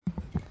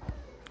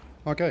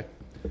Okay,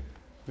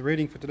 the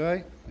reading for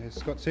today, as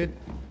Scott said,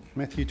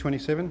 Matthew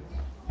 27,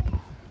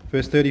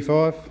 verse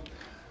 35.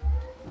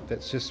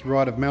 That's just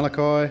right of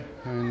Malachi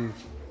and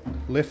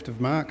left of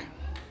Mark,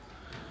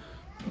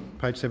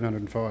 page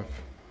 705.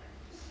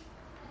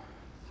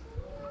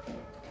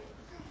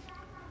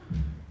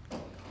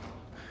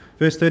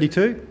 Verse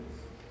 32.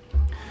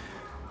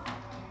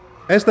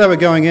 As they were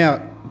going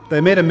out,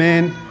 they met a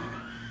man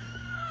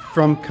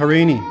from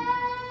Cyrene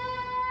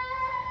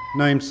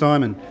named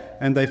Simon,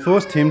 and they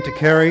forced him to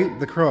carry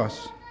the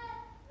cross.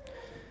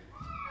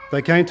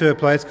 They came to a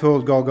place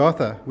called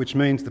Golgotha, which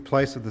means the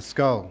place of the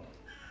skull.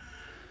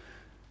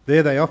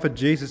 There they offered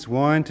Jesus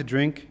wine to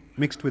drink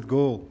mixed with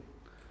gall,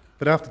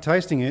 but after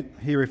tasting it,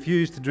 he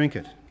refused to drink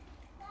it.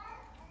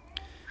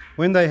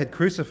 When they had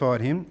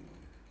crucified him,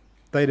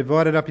 they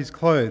divided up his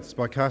clothes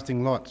by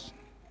casting lots,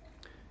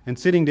 and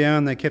sitting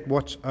down they kept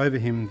watch over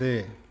him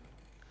there.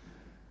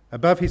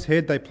 Above his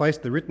head they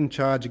placed the written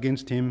charge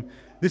against him,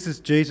 "This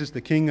is Jesus,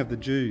 the King of the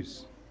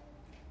Jews."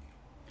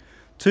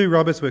 2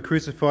 robbers were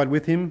crucified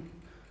with him,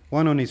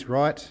 one on his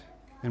right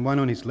and one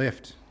on his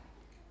left.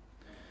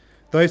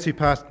 Those who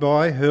passed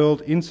by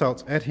hurled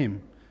insults at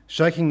him,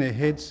 shaking their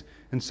heads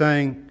and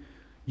saying,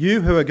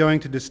 "You who are going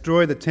to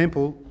destroy the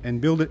temple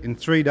and build it in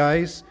 3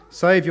 days,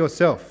 save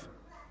yourself.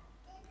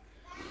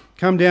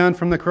 Come down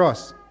from the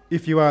cross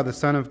if you are the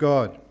Son of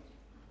God."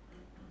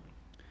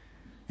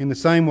 In the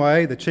same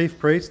way, the chief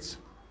priests,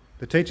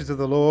 the teachers of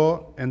the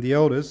law, and the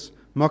elders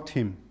mocked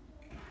him.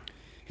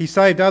 "He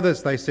saved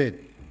others," they said,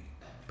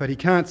 "but he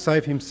can't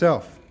save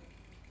himself.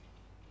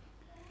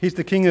 He's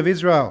the King of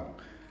Israel.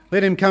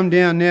 Let him come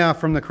down now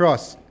from the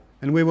cross,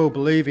 and we will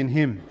believe in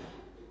him.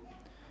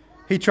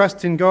 He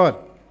trusts in God.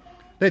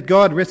 Let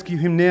God rescue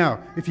him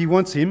now if he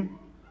wants him,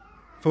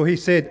 for he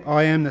said,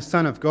 'I am the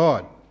Son of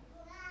God.'"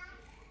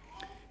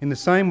 In the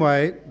same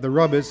way, the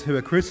robbers who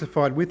were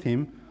crucified with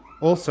him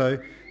also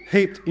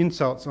heaped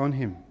insults on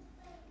him.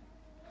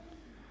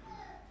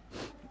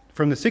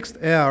 From the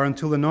 6th hour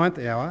until the 9th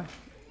hour,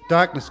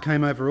 darkness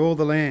came over all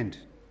the land.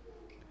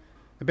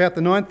 About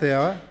the 9th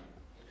hour,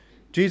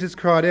 Jesus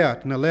cried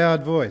out in a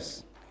loud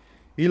voice,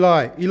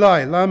 "Eli,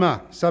 Eli,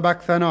 lama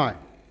sabachthani,"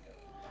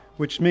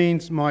 which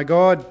means, my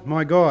God,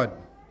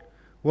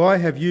 why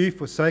have you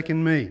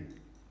forsaken me?"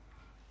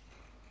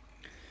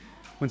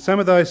 When some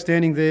of those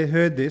standing there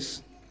heard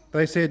this,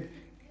 they said,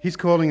 "He's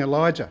calling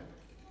Elijah."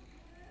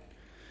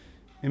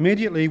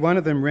 Immediately one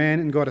of them ran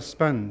and got a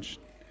sponge.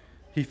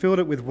 He filled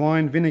it with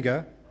wine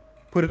vinegar,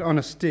 put it on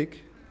a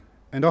stick,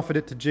 and offered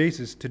it to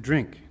Jesus to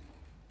drink.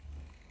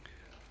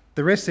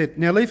 The rest said,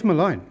 "Now leave him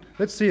alone.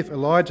 Let's see if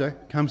Elijah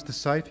comes to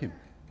save him."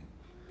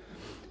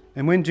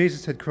 And when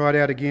Jesus had cried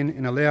out again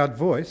in a loud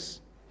voice,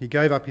 he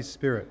gave up his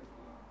spirit.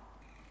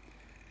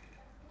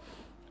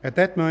 At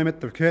that moment,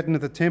 the curtain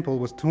of the temple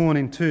was torn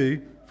in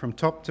two from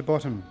top to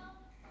bottom.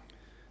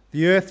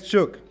 The earth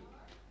shook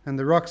and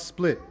the rocks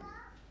split.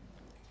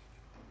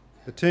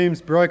 The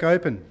tombs broke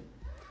open,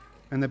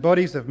 and the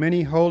bodies of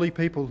many holy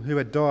people who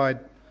had died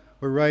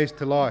were raised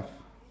to life.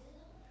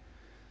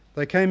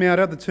 They came out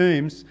of the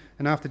tombs,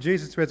 and after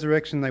Jesus'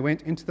 resurrection they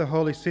went into the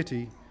holy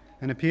city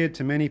and appeared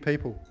to many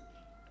people.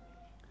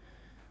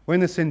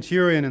 When the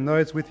centurion and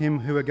those with him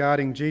who were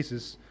guarding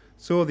Jesus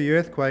saw the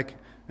earthquake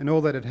and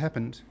all that had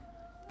happened,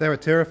 they were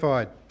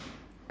terrified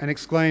and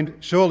exclaimed,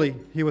 "Surely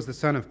he was the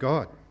Son of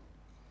God."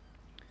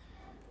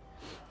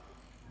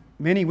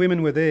 Many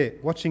women were there,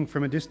 watching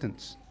from a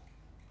distance.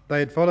 They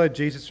had followed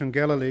Jesus from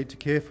Galilee to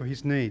care for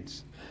his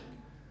needs.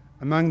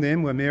 Among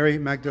them were Mary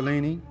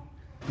Magdalene,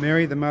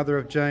 Mary the mother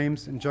of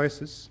James and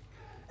Joseph,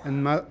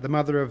 and the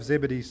mother of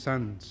Zebedee's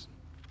sons.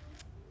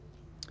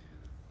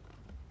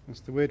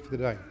 That's the word for the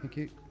day. Thank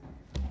you.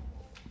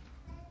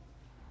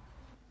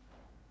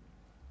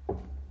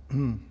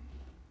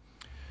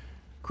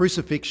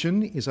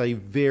 Crucifixion is a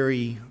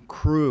very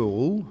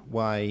cruel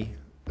way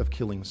of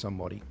killing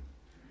somebody.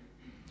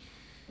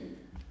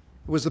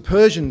 It was the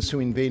Persians who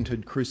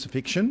invented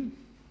crucifixion,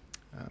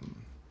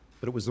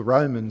 but it was the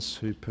Romans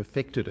who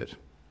perfected it.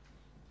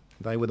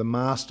 They were the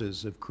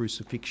masters of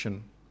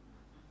crucifixion.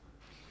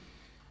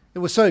 It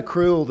was so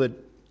cruel that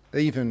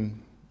even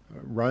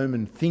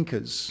Roman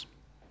thinkers,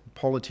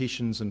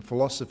 politicians and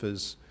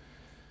philosophers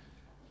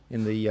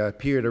in the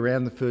period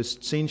around the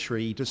 1st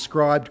century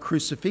described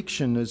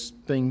crucifixion as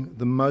being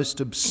the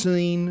most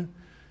obscene,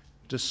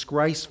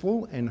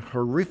 disgraceful and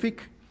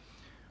horrific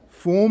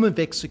form of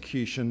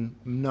execution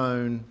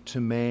known to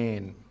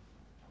man.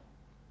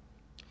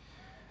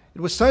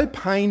 It was so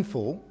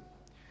painful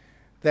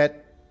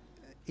that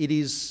it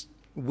is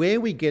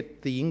where we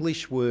get the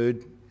English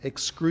word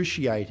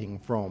excruciating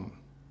from.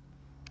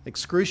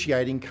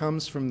 Excruciating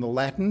comes from the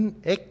Latin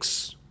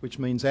ex, which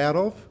means out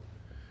of,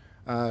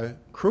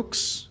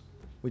 crux,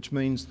 which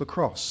means the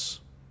cross.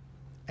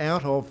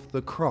 Out of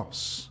the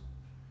cross.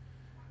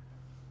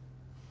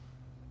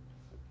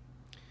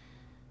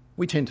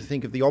 We tend to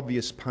think of the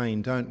obvious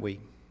pain, don't we?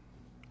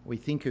 We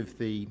think of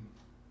the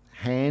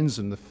hands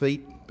and the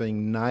feet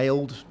being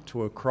nailed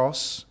to a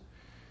cross.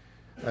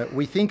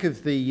 We think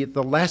of the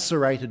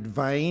lacerated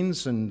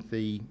veins and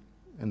the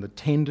and the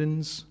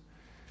tendons.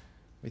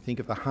 We think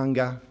of the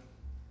hunger,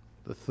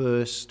 the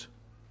thirst.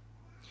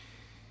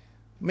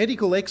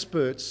 Medical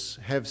experts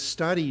have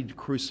studied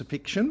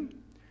crucifixion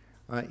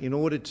in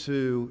order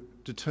to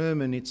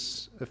determine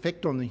its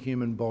effect on the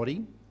human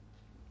body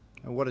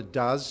and what it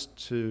does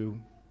to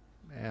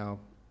our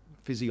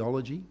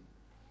physiology.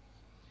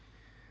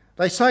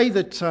 They say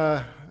that,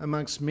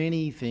 amongst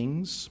many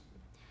things,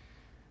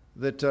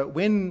 that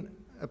when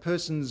a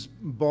person's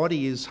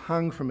body is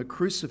hung from a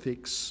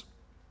crucifix,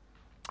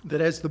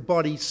 that as the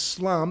body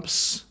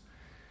slumps,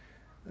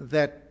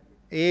 that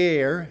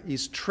air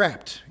is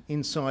trapped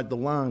inside the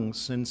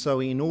lungs. And so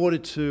in order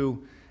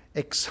to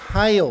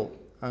exhale,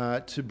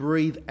 to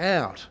breathe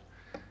out,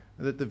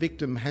 that the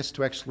victim has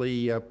to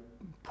actually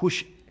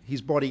push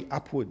his body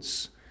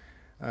upwards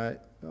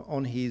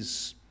on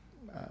his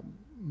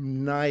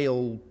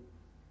nail-driven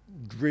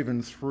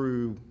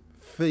through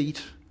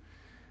feet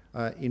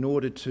in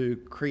order to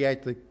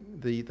create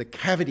the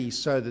cavity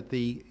so that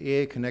the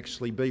air can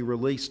actually be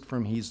released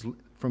from his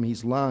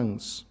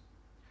lungs.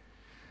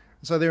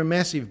 So there are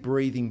massive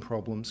breathing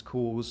problems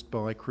caused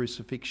by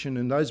crucifixion,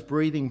 and those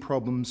breathing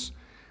problems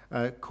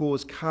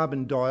cause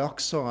carbon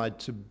dioxide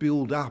to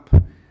build up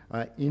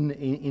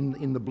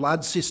in the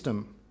blood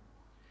system.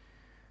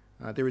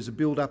 There is a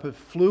build-up of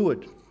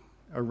fluid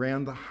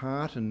around the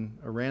heart and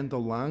around the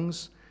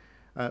lungs,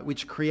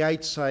 which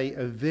creates a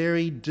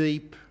very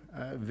deep,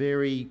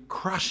 very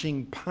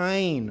crushing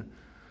pain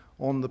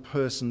on the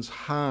person's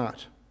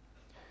heart.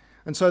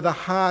 And so the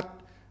heart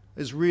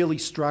is really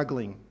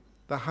struggling.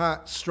 The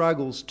heart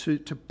struggles to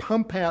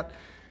pump out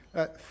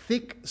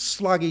thick,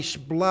 sluggish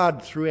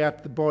blood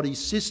throughout the body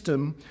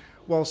system,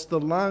 whilst the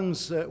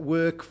lungs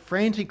work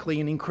frantically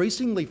and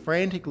increasingly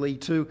frantically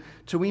to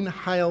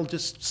inhale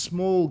just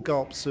small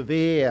gulps of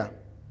air.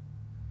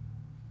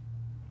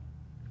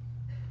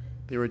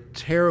 There are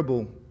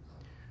terrible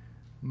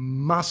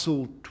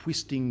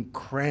muscle-twisting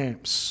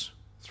cramps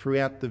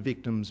throughout the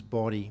victim's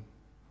body.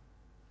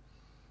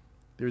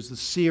 There is the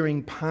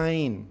searing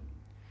pain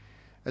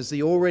as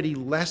the already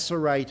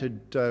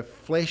lacerated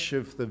flesh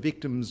of the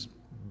victim's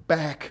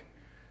back,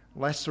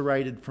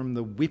 lacerated from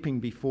the whipping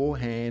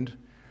beforehand,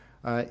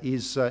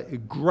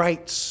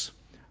 grates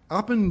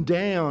up and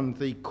down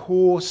the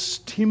coarse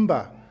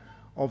timber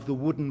of the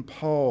wooden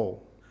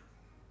pole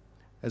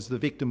as the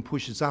victim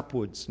pushes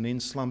upwards and then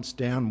slumps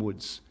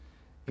downwards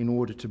in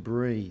order to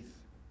breathe.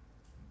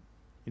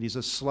 It is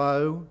a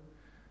slow,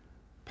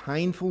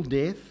 painful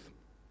death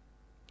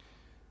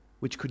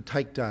which could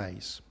take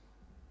days.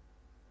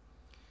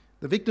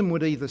 The victim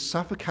would either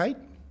suffocate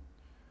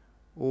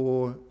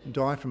or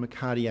die from a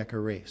cardiac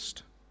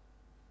arrest.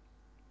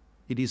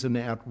 It is an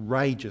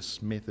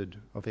outrageous method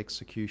of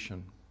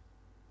execution.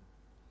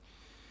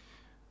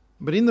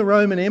 But in the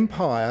Roman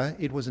Empire,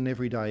 it was an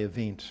everyday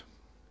event.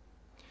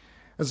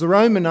 As the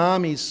Roman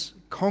armies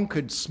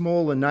conquered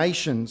smaller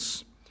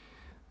nations,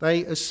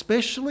 they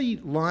especially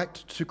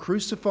liked to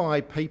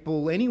crucify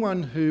people,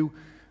 anyone who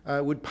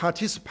would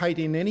participate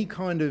in any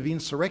kind of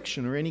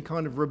insurrection or any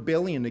kind of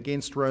rebellion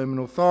against Roman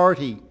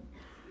authority.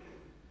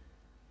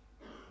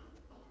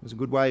 It was a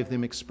good way of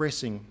them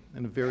expressing,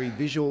 in a very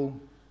visual,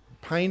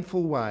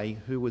 painful way,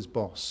 who was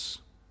boss.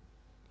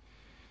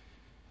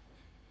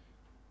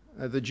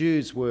 The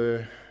Jews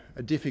were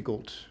a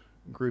difficult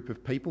group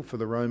of people for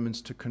the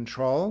Romans to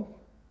control.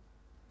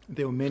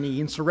 There were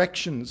many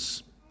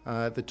insurrections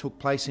that took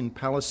place in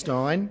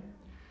Palestine.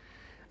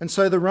 And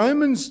so the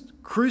Romans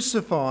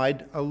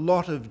crucified a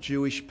lot of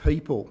Jewish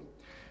people.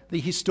 The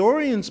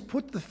historians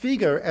put the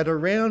figure at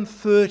around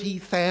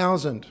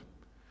 30,000.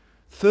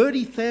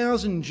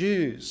 30,000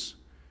 Jews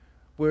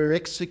were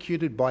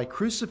executed by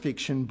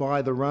crucifixion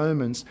by the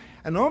Romans.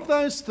 And of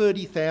those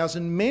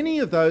 30,000, many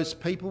of those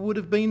people would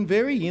have been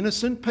very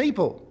innocent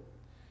people,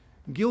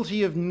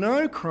 guilty of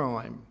no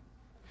crime.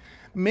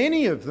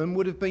 Many of them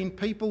would have been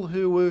people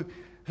who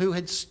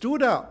had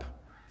stood up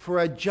for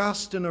a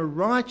just and a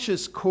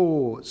righteous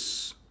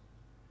cause.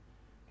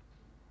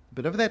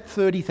 But of that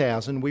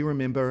 30,000, we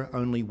remember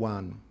only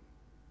one: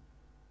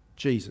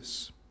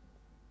 Jesus.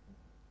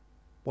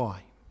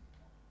 Why?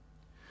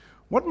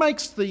 What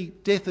makes the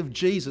death of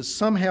Jesus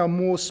somehow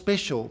more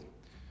special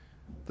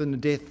than the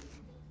death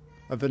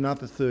of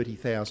another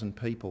 30,000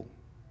 people?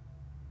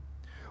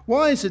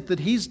 Why is it that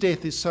his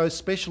death is so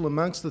special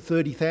amongst the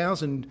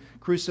 30,000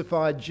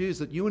 crucified Jews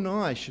that you and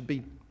I should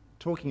be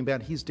talking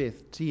about his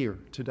death here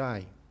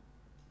today?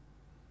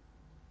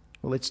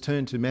 Well, let's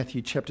turn to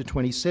Matthew chapter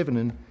 27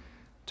 and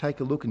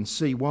take a look and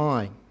see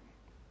why.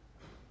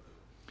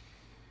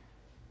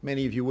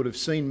 Many of you would have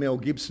seen Mel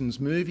Gibson's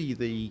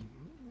movie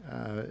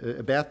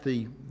about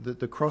the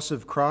cross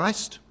of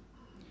Christ.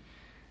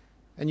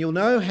 And you'll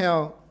know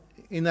how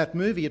in that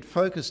movie it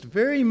focused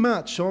very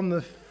much on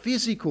the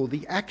physical,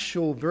 the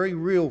actual, very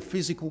real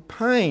physical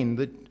pain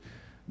that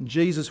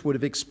Jesus would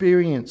have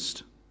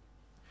experienced.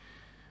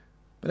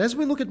 But as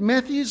we look at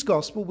Matthew's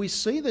Gospel, we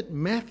see that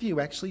Matthew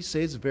actually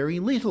says very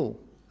little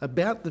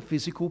about the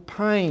physical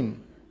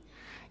pain.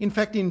 In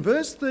fact, in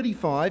verse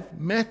 35,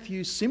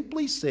 Matthew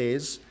simply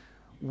says,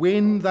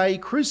 when they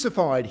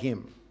crucified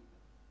him.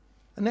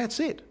 And that's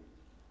it.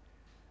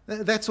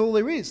 That's all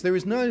there is. There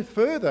is no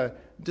further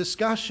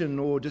discussion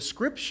or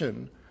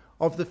description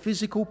of the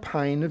physical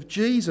pain of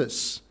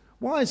Jesus.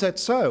 Why is that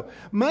so?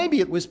 Maybe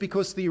it was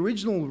because the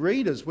original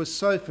readers were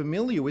so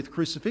familiar with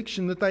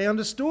crucifixion that they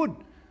understood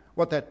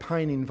what that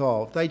pain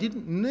involved. They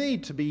didn't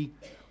need to be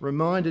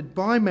reminded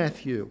by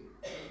Matthew.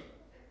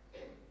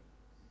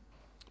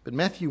 But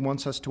Matthew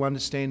wants us to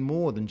understand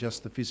more than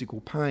just the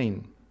physical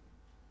pain.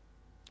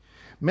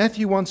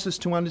 Matthew wants us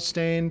to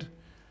understand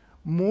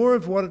more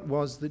of what it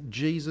was that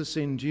Jesus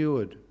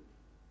endured.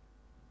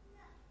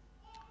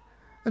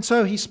 And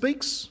so he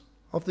speaks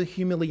of the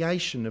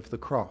humiliation of the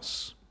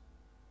cross.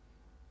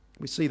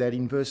 We see that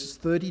in verses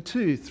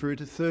 32 through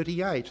to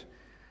 38.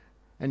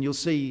 And you'll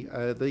see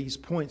these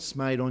points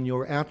made on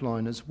your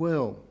outline as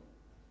well.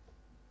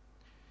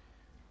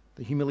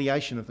 The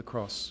humiliation of the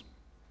cross.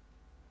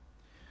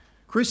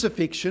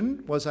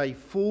 Crucifixion was a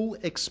full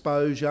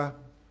exposure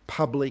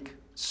public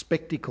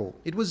spectacle.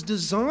 It was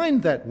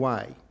designed that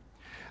way.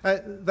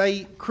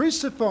 They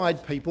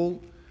crucified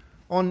people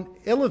on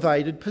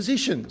elevated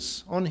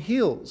positions, on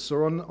hills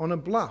or on a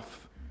bluff.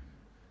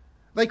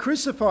 They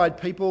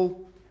crucified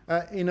people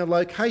in a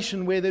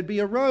location where there'd be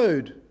a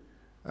road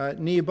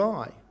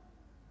nearby,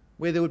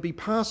 where there would be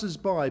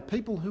passers-by,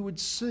 people who would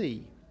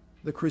see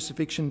the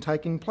crucifixion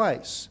taking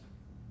place.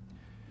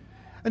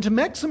 And to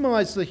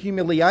maximise the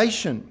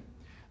humiliation,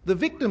 the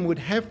victim would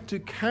have to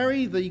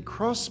carry the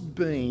cross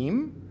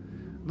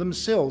beam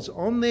themselves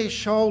on their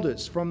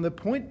shoulders from the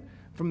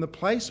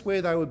place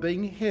where they were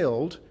being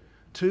held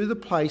to the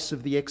place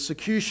of the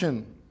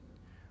execution,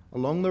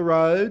 along the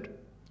road,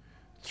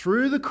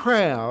 through the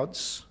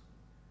crowds,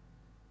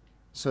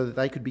 so that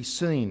they could be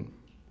seen.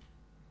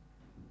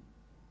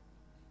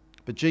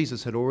 But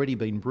Jesus had already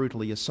been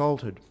brutally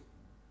assaulted.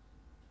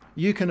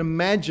 You can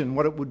imagine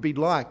what it would be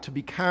like to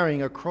be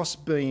carrying a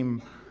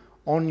crossbeam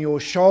on your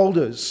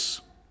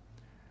shoulders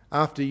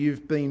after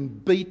you've been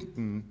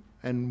beaten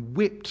and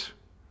whipped.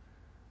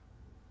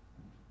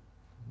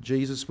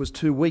 Jesus was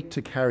too weak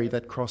to carry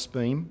that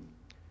crossbeam.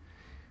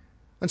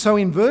 And so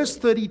in verse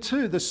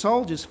 32, the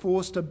soldiers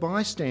forced a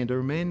bystander,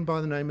 a man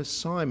by the name of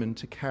Simon,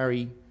 to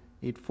carry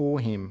it for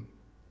him.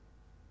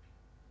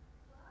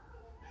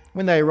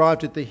 When they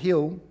arrived at the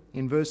hill,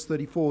 in verse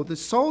 34, the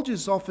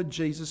soldiers offered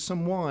Jesus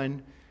some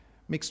wine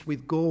mixed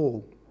with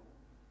gall.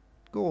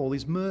 Gall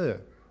is myrrh.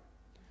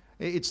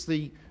 It's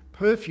the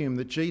perfume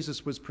that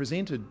Jesus was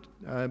presented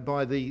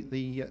by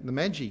the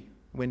Magi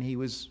when he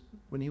was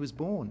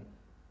born.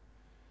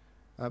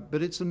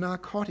 But it's a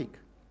narcotic.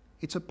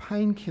 It's a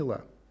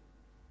painkiller.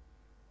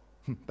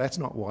 That's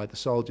not why the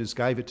soldiers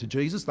gave it to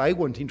Jesus. They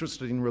weren't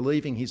interested in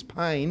relieving his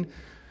pain.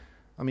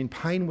 I mean,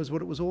 pain was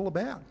what it was all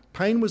about.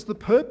 Pain was the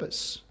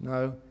purpose.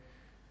 No,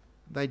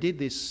 they did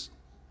this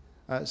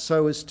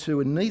so as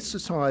to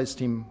anaesthetise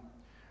him,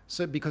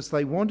 because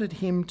they wanted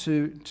him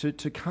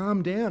to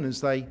calm down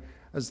as they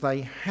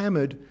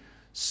hammered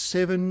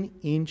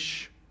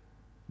 7-inch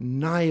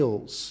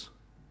nails,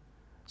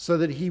 so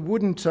that he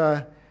wouldn't,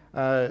 in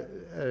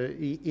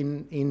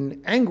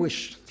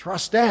anguish,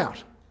 thrust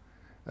out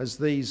as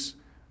these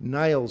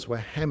nails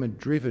were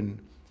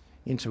driven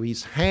into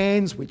his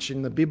hands, which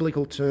in the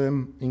biblical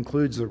term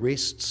includes the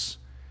wrists,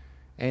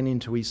 and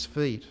into his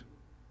feet.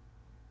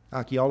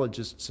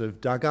 Archaeologists have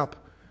dug up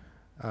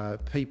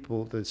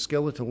the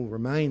skeletal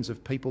remains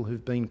of people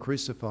who've been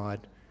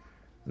crucified,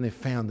 and they've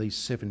found these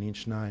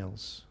 7-inch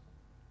nails.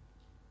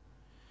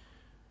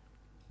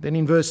 Then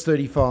in verse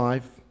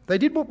 35, they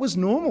did what was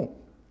normal.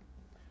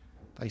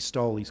 They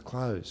stole his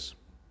clothes.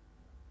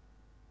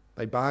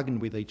 They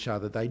bargained with each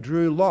other. They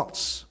drew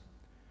lots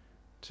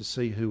to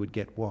see who would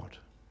get what.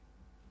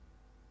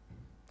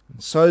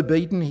 And so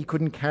beaten, he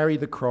couldn't carry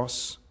the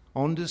cross,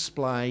 on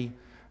display,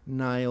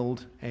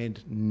 nailed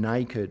and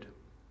naked.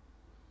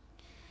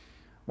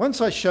 Once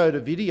I showed a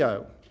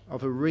video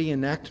of a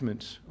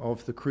reenactment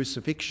of the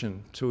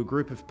crucifixion to a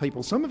group of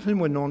people, some of whom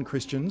were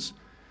non-Christians,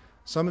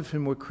 some of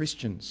whom were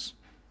Christians.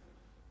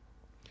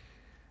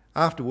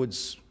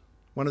 Afterwards,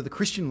 one of the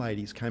Christian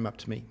ladies came up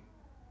to me.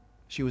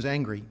 She was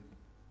angry.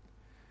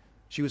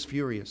 She was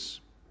furious.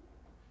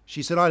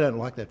 She said, "I don't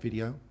like that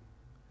video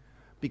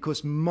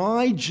because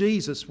my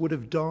Jesus would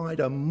have died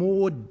a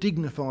more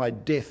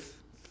dignified death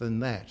than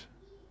that."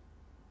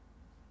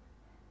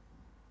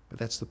 But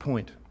that's the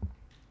point.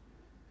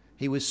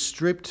 He was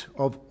stripped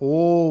of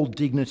all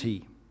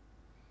dignity.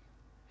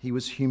 He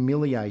was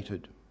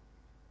humiliated.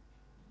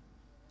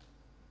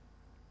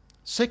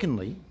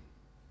 Secondly,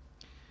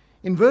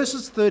 in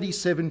verses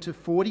 37 to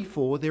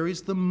 44, there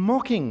is the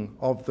mocking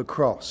of the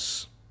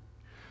cross.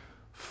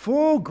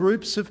 4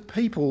 groups of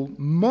people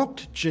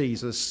mocked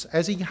Jesus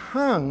as he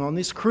hung on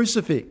this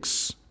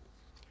crucifix.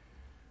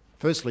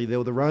 Firstly, there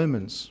were the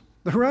Romans.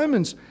 The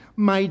Romans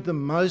made the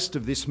most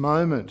of this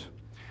moment.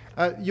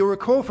 You'll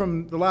recall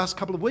from the last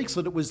couple of weeks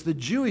that it was the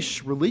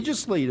Jewish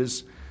religious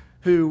leaders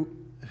who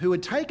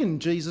had taken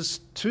Jesus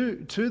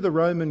to the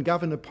Roman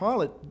governor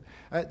Pilate.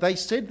 They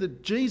said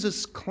that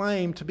Jesus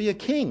claimed to be a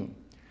king,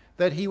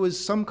 that he was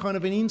some kind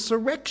of an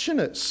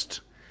insurrectionist,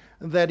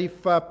 that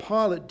if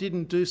Pilate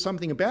didn't do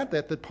something about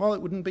that, that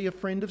Pilate wouldn't be a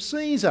friend of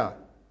Caesar.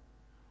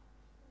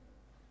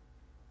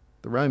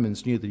 The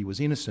Romans knew that he was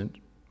innocent,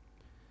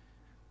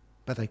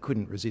 but they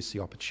couldn't resist the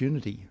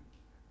opportunity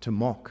to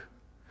mock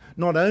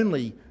not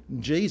only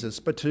Jesus,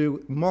 but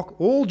to mock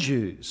all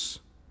Jews.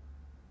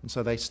 And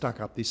so they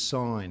stuck up this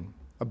sign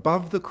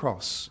above the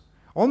cross.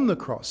 On the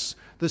cross,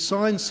 the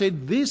sign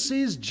said, "This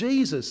is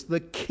Jesus,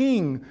 the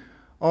King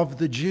of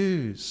the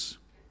Jews."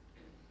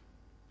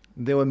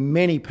 There were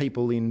many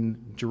people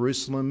in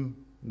Jerusalem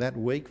that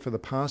week for the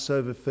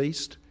Passover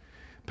feast.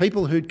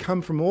 People who'd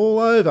come from all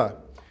over,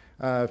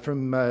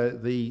 from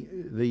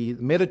the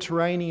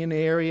Mediterranean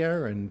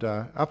area and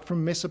up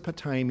from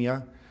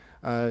Mesopotamia.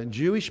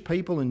 Jewish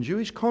people and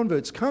Jewish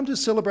converts come to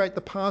celebrate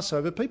the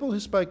Passover, people who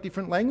spoke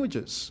different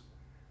languages.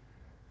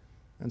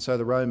 And so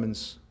the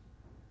Romans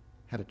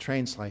had it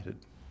translated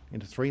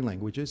into 3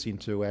 languages,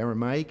 into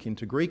Aramaic,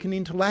 into Greek and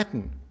into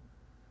Latin,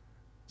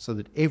 so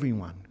that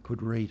everyone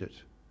could read it,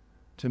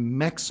 to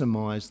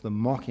maximise the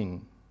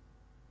mocking.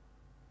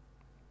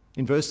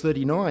 In verse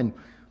 39,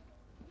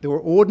 there were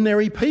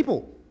ordinary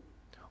people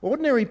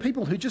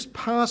who just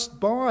passed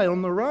by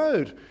on the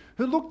road,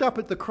 who looked up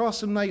at the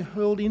cross and they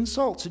hurled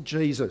insults at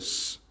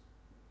Jesus.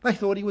 They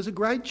thought he was a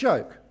great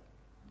joke.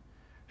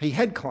 He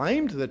had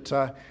claimed that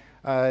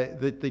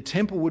the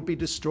temple would be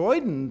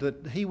destroyed and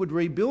that he would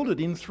rebuild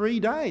it in 3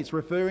 days,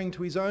 referring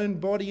to his own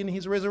body and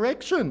his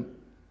resurrection.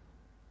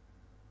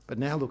 But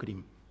now look at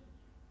him.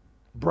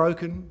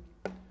 Broken,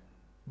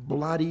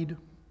 bloodied,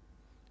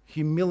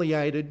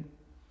 humiliated,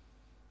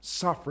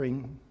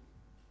 suffering,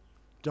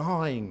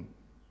 dying.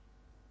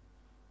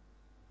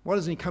 Why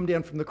doesn't he come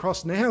down from the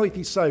cross now if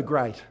he's so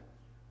great?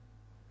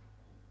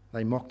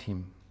 They mocked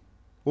him.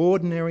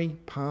 Ordinary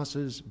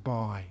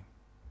passers-by.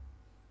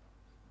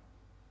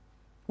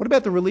 What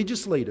about the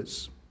religious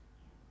leaders?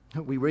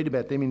 We read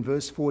about them in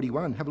verse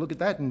 41. Have a look at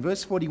that. In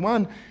verse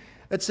 41,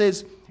 it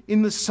says,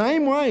 "In the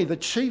same way the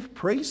chief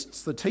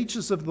priests, the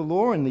teachers of the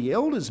law, and the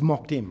elders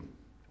mocked him.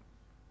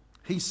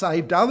 He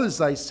saved others,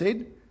 they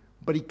said,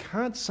 but he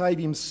can't save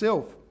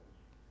himself.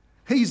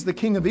 He's the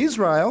King of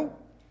Israel.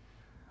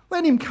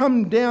 Let him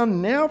come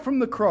down now from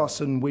the cross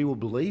and we will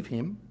believe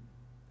him.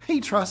 He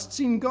trusts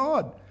in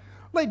God.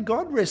 Let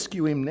God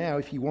rescue him now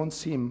if he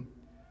wants him.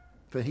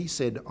 For he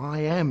said, 'I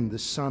am the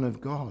Son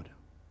of God.'"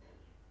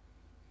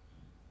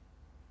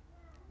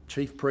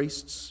 Chief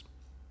priests,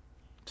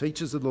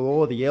 teachers of the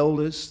law, the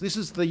elders, this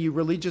is the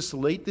religious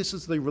elite, this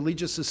is the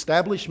religious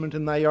establishment,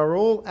 and they are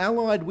all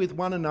allied with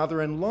one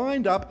another and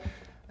lined up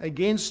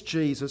against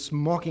Jesus,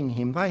 mocking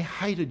him. They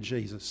hated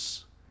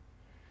Jesus.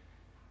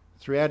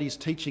 Throughout his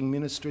teaching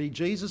ministry,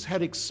 Jesus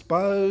had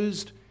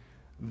exposed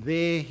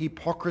their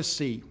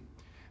hypocrisy.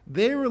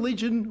 Their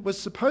religion was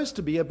supposed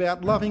to be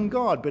about loving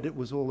God, but it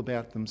was all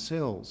about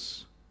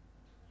themselves.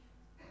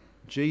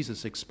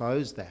 Jesus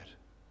exposed that.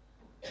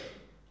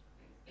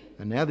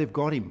 And now they've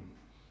got him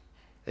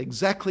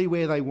exactly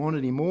where they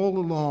wanted him all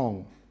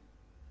along.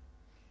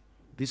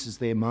 This is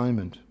their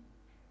moment.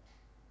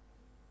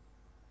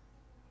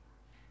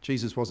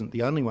 Jesus wasn't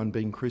the only one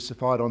being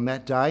crucified on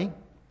that day.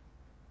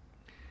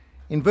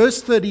 In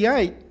verse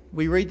 38,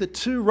 we read that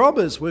 2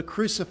 robbers were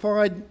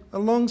crucified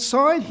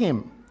alongside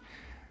him.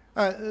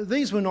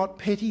 These were not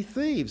petty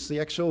thieves.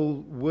 The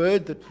actual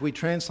word that we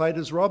translate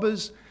as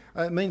robbers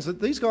means that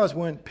these guys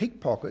weren't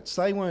pickpockets.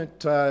 They weren't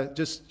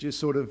just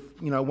sort of,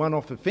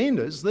 one-off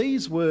offenders.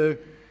 These were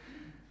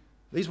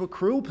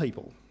cruel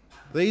people.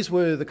 These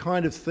were the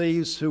kind of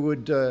thieves who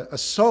would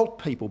assault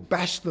people,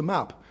 bash them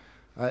up,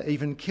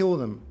 even kill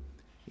them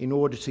in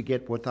order to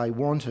get what they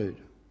wanted.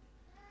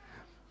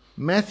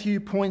 Matthew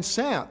points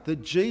out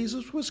that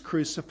Jesus was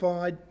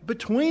crucified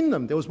between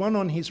them. There was one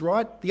on his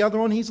right, the other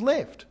on his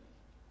left.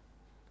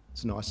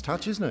 It's a nice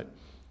touch, isn't it?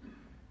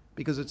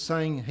 Because it's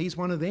saying he's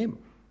one of them.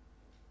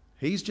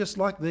 He's just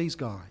like these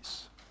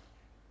guys.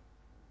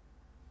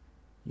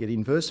 Yet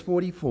in verse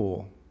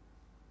 44,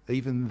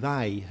 even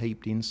they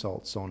heaped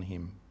insults on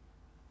him.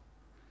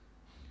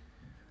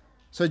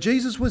 So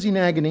Jesus was in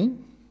agony,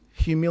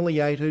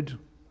 humiliated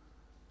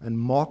and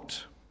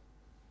mocked.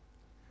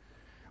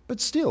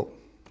 But still,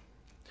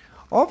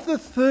 of the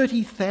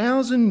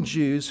 30,000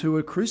 Jews who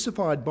were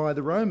crucified by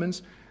the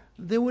Romans,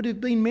 there would have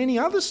been many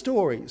other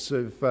stories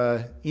of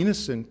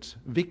innocent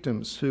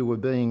victims who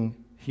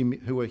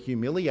were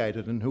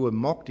humiliated and who were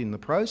mocked in the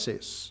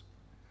process.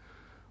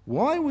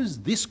 Why was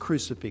this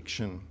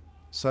crucifixion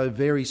so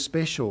very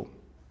special?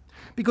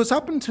 Because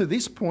up until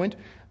this point,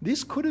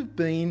 this could have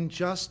been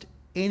just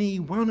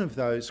any one of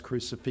those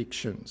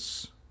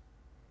crucifixions.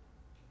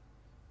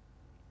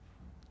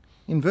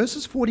 In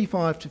verses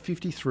 45 to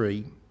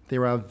 53,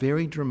 there are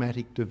very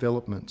dramatic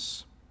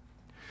developments.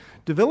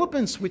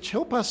 Developments which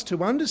help us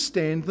to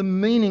understand the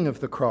meaning of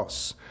the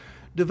cross.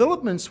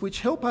 Developments which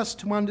help us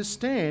to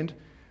understand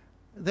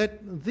that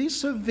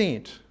this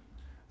event,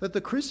 that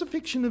the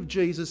crucifixion of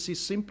Jesus is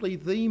simply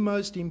the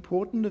most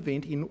important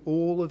event in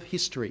all of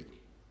history.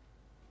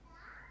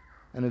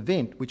 An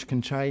event which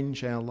can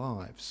change our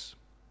lives.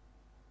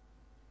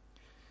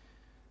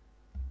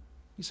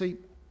 You see,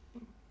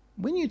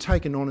 when you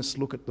take an honest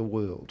look at the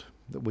world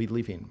that we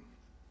live in,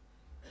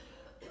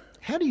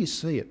 how do you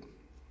see it?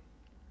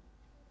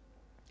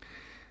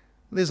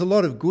 There's a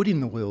lot of good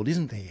in the world,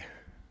 isn't there?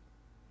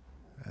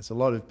 There's a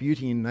lot of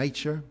beauty in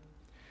nature.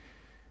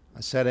 I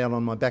sat out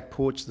on my back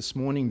porch this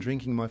morning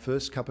drinking my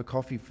first cup of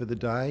coffee for the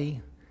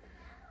day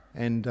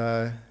and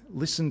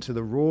listened to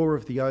the roar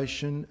of the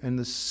ocean and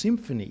the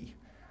symphony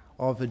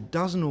of a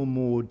dozen or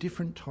more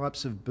different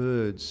types of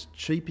birds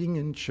cheeping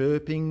and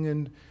chirping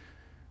and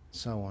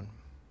so on.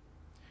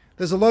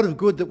 There's a lot of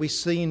good that we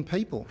see in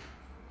people,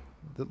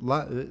 that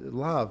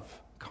love,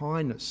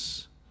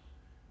 kindness,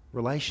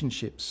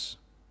 relationships.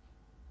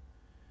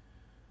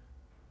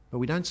 But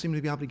we don't seem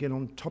to be able to get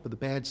on top of the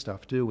bad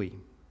stuff, do we?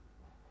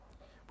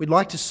 We'd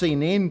like to see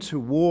an end to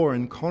war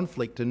and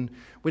conflict, and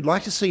we'd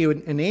like to see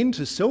an end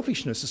to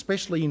selfishness,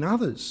 especially in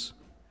others.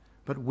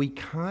 But we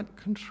can't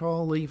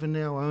control even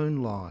our own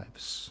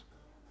lives.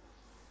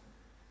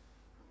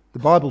 The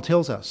Bible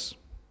tells us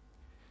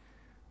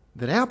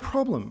that our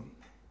problem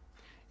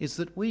is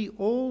that we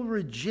all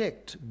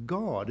reject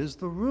God as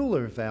the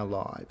ruler of our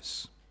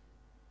lives,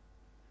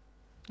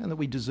 and that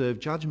we deserve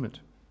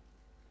judgment.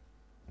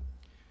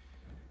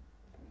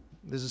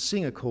 There's a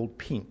singer called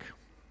Pink.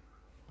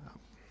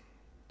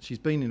 She's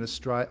been in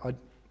Australia.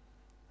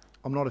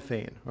 I'm not a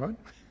fan, right?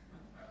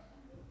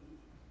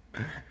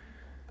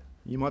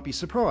 You might be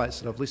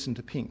surprised that I've listened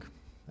to Pink.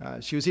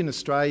 She was in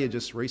Australia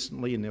just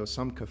recently, and there was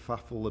some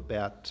kerfuffle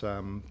about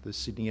the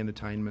Sydney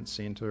Entertainment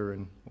Centre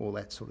and all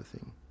that sort of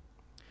thing.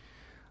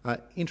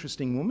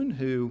 Interesting woman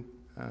who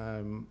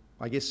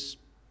I guess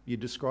you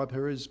describe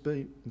her as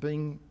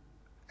being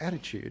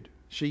attitude.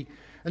 She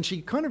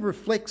kind of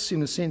reflects,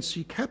 in a sense,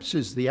 she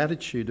captures the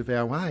attitude of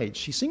our age.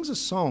 She sings a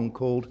song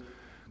called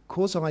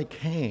 "'Cause I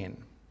Can."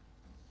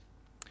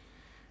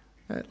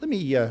 Let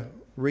me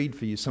read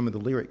for you some of the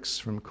lyrics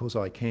from "'Cause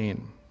I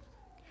Can,"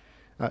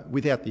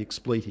 without the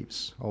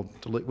expletives. I'll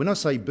delete. When I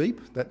say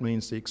beep, that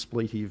means the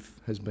expletive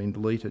has been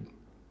deleted.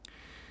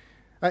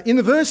 In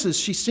the verses,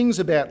 she sings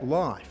about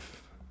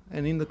life,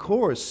 and in the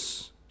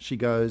chorus, she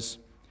goes,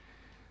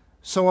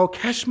 "So I'll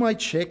cash my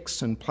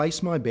cheques and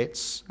place my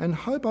bets and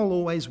hope I'll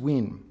always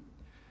win.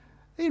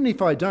 Even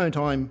if I don't,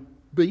 I'm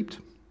beeped,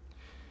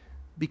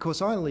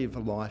 because I live a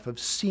life of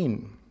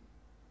sin.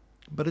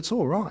 But it's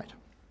all right.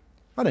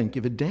 I don't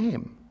give a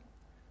damn.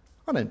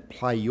 I don't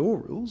play your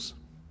rules.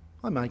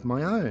 I make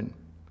my own.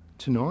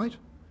 Tonight,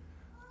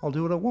 I'll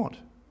do what I want,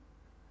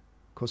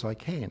 because I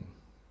can.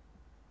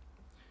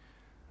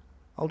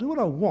 I'll do what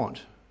I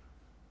want,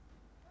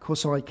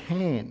 because I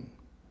can."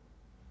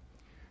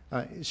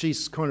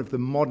 She's kind of the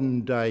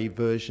modern day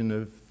version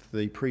of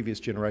the previous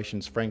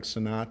generation's Frank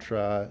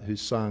Sinatra, who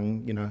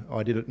sung,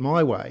 "I did it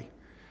my way."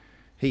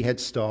 He had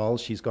style,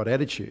 she's got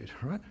attitude,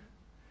 right?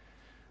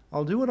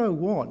 I'll do what I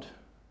want,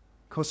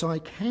 because I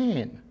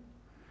can.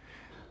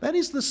 That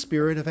is the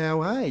spirit of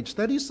our age.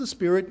 That is the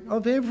spirit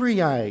of every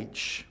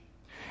age.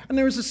 And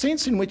there is a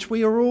sense in which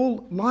we are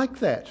all like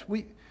that.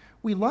 We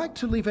like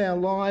to live our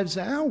lives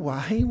our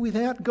way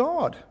without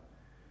God.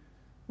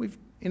 We've,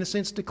 in a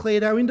sense,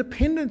 declared our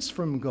independence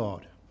from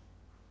God.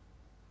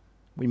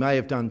 We may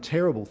have done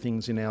terrible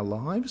things in our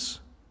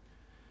lives.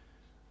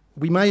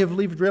 We may have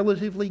lived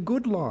relatively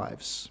good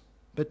lives,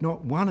 but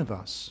not one of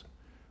us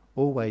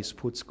always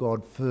puts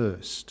God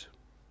first.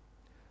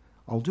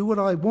 I'll do what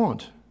I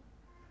want,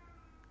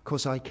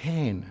 because I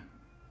can.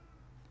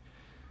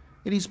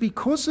 It is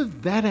because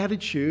of that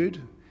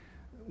attitude,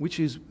 which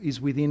is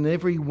within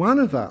every one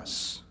of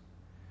us,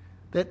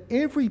 that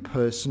every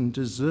person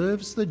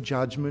deserves the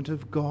judgment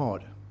of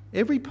God.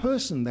 Every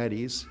person, that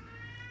is,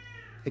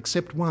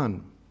 except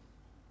one,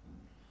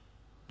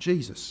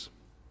 Jesus.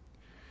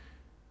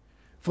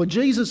 For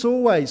Jesus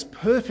always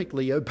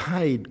perfectly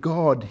obeyed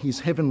God, his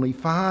heavenly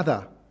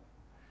Father.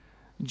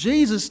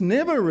 Jesus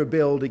never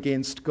rebelled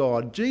against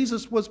God.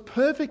 Jesus was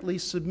perfectly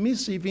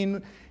submissive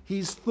in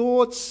his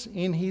thoughts,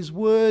 in his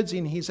words,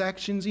 in his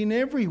actions, in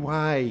every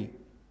way.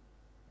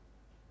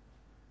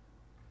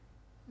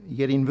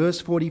 Yet in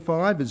verse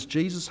 45, as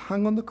Jesus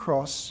hung on the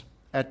cross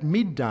at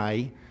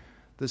midday,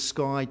 the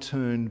sky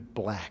turned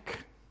black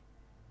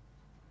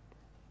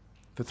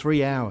for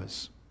 3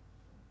 hours.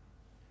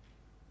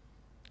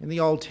 In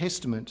the Old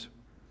Testament,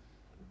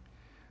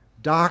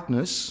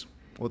 darkness,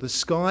 or the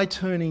sky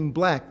turning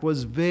black,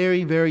 was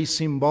very, very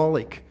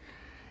symbolic.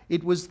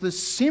 It was the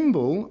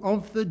symbol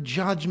of the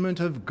judgment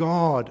of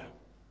God.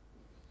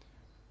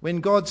 When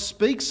God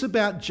speaks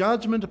about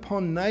judgment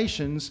upon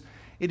nations,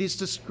 it is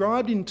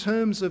described in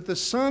terms of the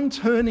sun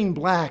turning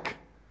black,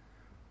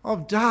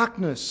 of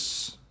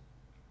darkness.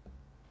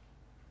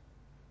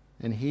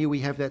 And here we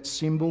have that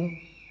symbol.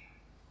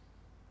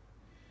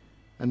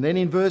 And then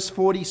in verse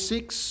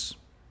 46,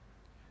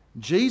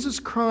 Jesus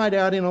cried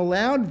out in a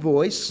loud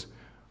voice,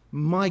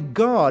 my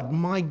God,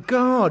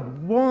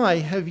 why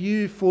have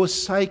you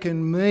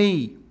forsaken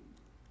me?"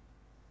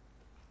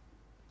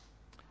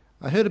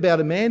 I heard about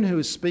a man who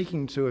was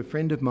speaking to a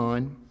friend of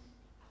mine,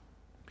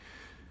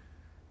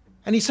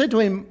 and he said to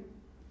him,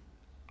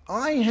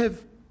 "I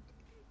have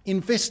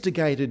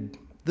investigated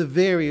the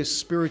various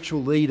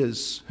spiritual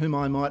leaders whom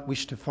I might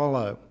wish to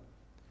follow.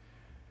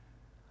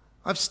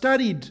 I've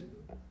studied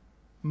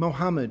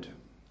Mohammed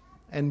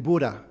and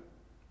Buddha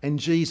and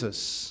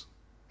Jesus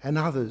and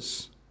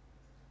others.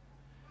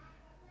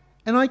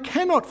 And I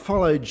cannot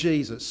follow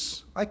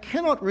Jesus. I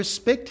cannot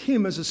respect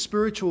him as a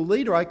spiritual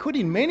leader. I could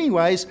in many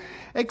ways,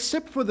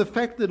 except for the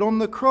fact that on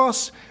the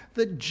cross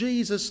that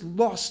Jesus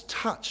lost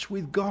touch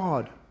with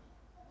God.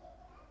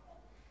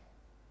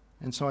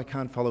 And so I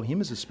can't follow him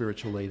as a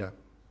spiritual leader.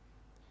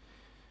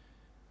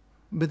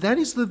 But that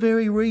is the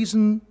very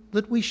reason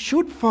that we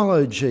should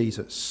follow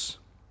Jesus.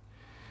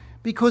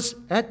 Because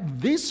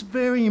at this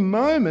very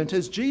moment,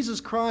 as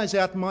Jesus cries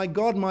out, my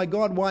God,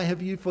 why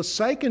have you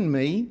forsaken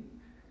me?"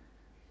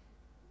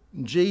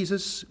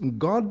 Jesus,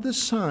 God the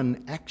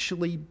Son,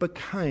 actually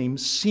became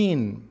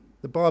sin.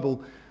 The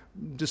Bible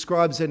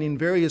describes that in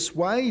various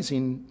ways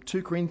in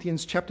 2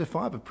 Corinthians chapter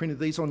 5. I've printed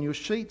these on your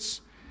sheets.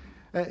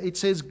 It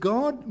says,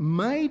 God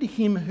made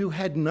him who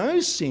had no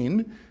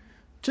sin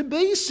to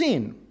be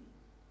sin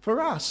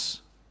for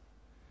us.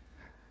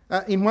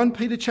 In 1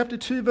 Peter chapter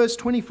 2 verse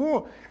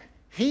 24,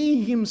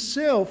 he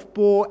himself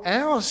bore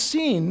our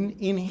sin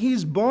in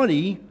his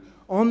body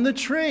on the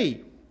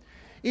tree.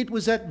 It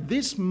was at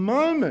this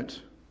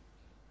moment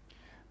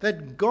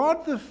that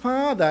God the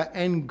Father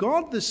and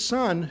God the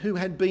Son, who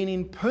had been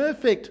in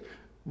perfect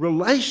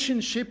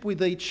relationship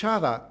with each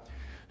other,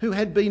 who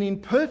had been in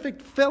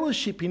perfect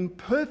fellowship, in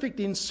perfect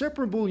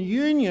inseparable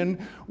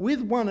union with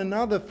one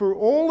another for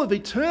all of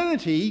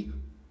eternity,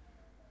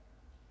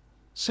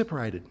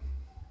 separated.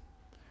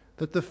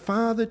 That the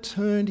Father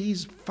turned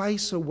his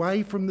face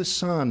away from the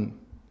Son.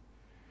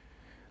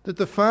 That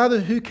the Father,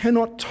 who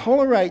cannot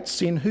tolerate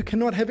sin, who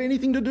cannot have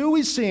anything to do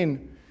with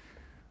sin,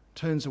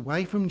 turns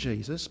away from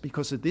Jesus,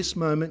 because at this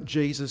moment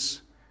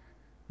Jesus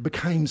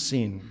became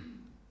sin.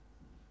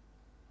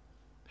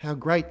 How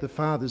great the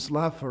Father's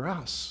love for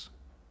us,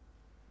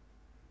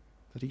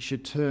 that he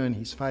should turn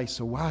his face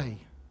away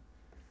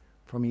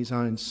from his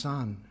own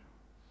Son.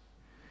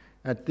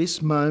 At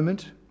this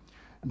moment,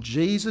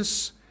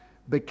 Jesus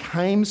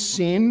became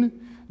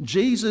sin.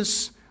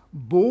 Jesus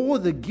bore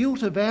the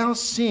guilt of our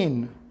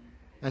sin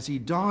as he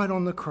died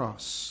on the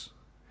cross,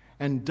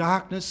 and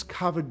darkness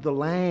covered the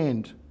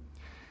land.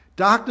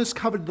 Darkness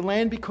covered the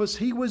land because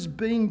he was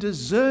being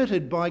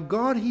deserted by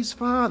God his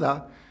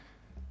Father,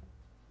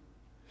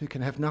 who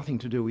can have nothing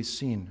to do with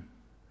sin.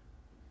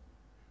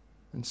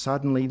 And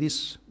suddenly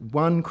this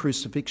one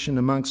crucifixion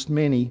amongst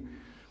many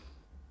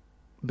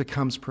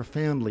becomes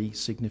profoundly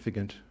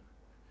significant,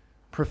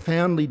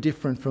 profoundly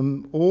different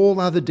from all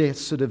other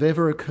deaths that have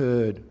ever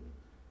occurred.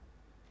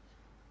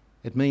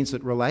 It means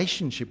that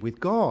relationship with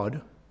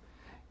God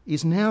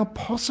is now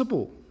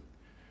possible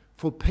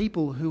for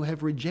people who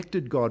have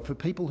rejected God, for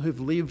people who've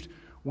lived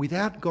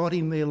without God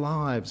in their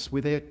lives,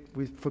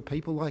 for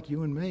people like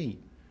you and me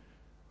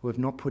who have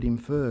not put him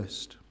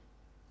first.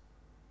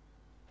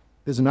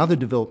 There's another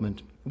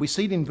development. We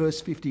see it in verse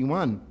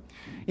 51.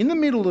 In the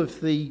middle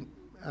of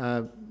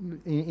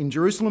in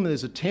Jerusalem,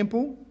 there's a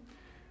temple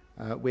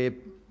where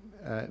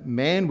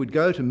man would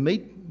go to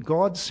meet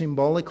God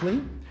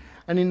symbolically.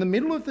 And in the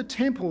middle of the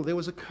temple, there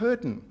was a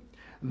curtain.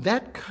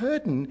 That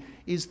curtain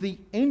is the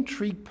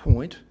entry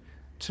point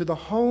to the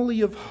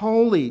Holy of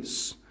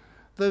Holies,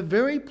 the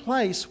very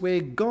place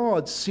where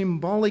God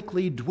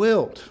symbolically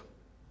dwelt.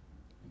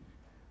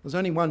 There's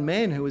only one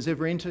man who was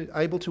ever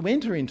able to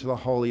enter into the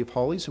Holy of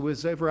Holies, who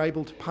was ever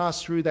able to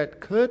pass through that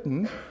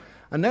curtain,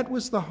 and that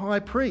was the high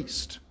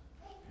priest.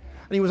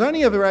 And he was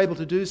only ever able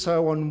to do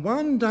so on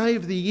one day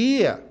of the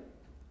year.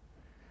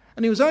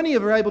 And he was only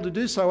ever able to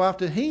do so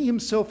after he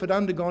himself had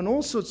undergone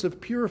all sorts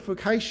of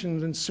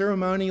purifications and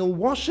ceremonial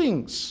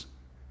washings.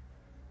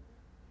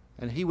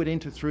 And he would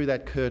enter through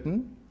that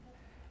curtain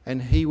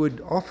and he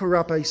would offer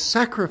up a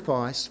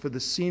sacrifice for the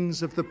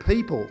sins of the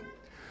people.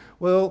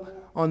 Well,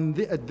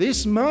 at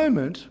this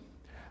moment,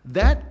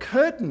 that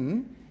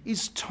curtain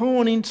is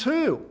torn in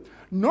two.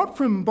 Not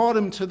from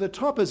bottom to the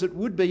top as it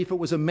would be if it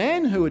was a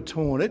man who had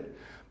torn it,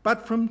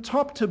 but from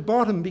top to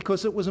bottom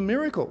because it was a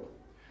miracle.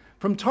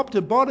 From top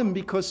to bottom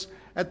because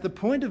at the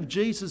point of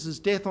Jesus'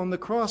 death on the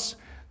cross,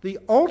 the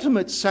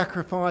ultimate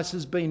sacrifice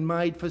has been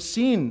made for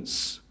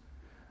sins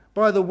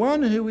by the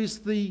one who is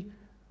the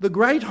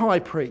great high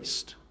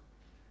priest.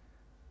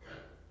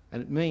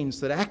 And it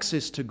means that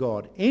access to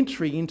God,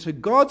 entry into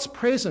God's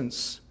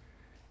presence,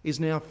 is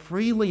now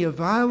freely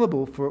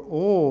available for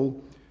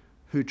all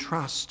who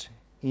trust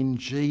in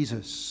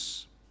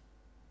Jesus.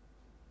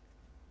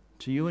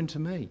 To you and to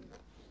me.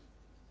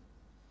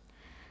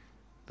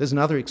 There's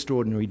another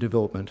extraordinary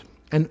development,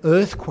 an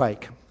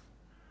earthquake.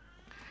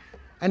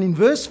 And in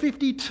verse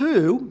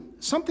 52,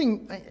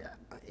 something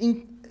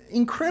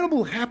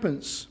incredible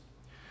happens.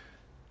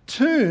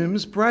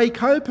 Tombs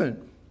break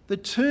open. The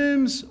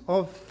tombs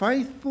of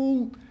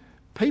faithful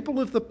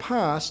people of the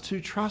past who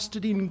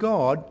trusted in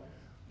God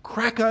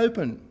crack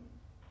open.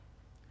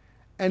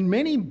 And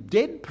many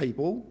dead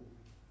people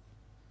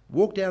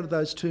walked out of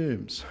those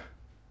tombs.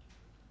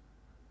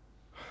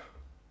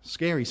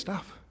 Scary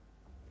stuff.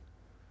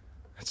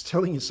 It's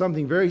telling you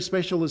something very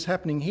special is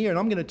happening here, and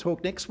I'm going to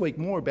talk next week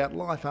more about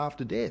life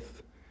after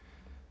death.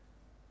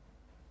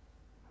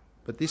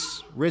 But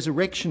this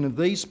resurrection of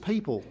these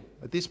people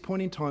at this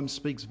point in time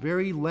speaks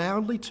very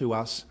loudly to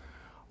us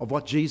of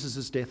what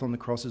Jesus' death on the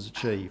cross has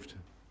achieved.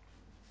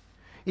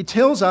 It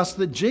tells us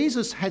that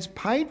Jesus has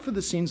paid for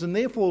the sins, and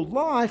therefore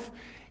life,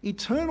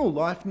 eternal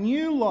life,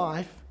 new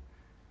life,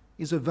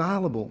 is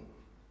available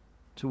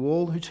to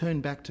all who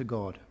turn back to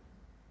God.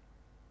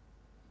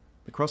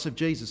 The cross of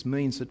Jesus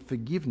means that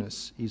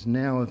forgiveness is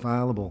now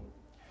available.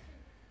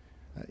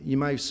 You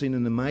may have seen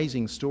an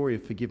amazing story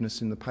of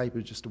forgiveness in the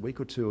paper just a week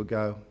or two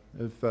ago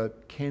of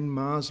Ken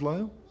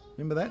Marslow.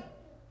 Remember that?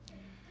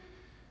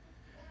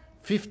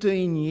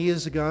 15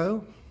 years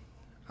ago,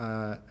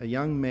 a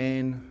young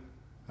man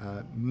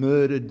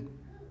murdered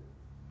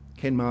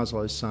Ken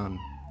Marslow's son,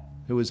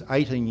 who was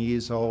 18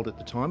 years old at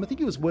the time. I think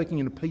he was working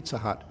in a Pizza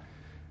Hut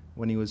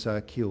when he was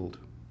killed.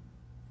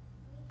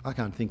 I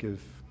can't think of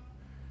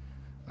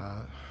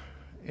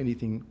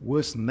anything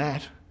worse than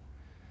that.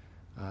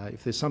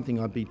 If there's something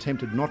I'd be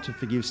tempted not to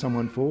forgive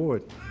someone for,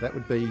 that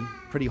would be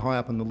pretty high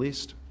up on the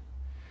list.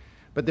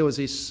 But there was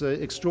this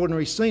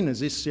extraordinary scene as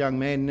this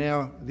man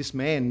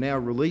now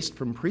released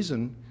from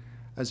prison,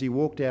 as he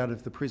walked out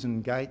of the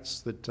prison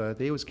gates, that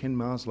there was Ken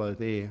Marslow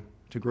there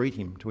to greet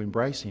him, to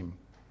embrace him,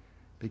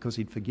 because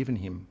he'd forgiven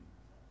him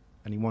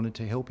and he wanted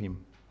to help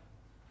him.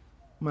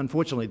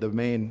 Unfortunately, the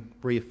man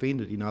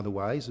reoffended in other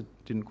ways. It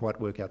didn't quite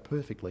work out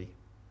perfectly.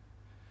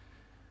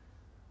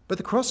 But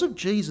the cross of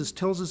Jesus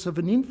tells us of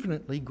an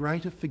infinitely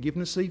greater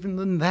forgiveness even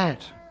than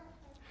that.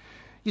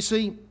 You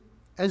see,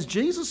 as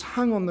Jesus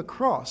hung on the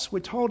cross, we're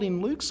told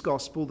in Luke's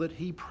Gospel that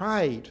he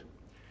prayed.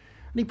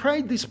 And he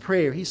prayed this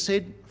prayer. He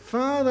said,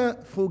 "Father,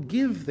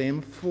 forgive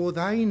them, for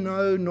they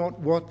know not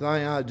what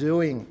they are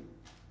doing."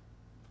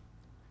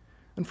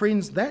 And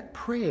friends, that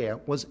prayer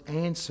was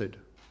answered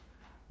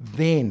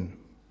then,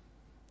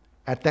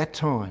 at that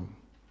time.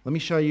 Let me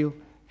show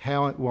you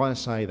why I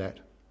say that.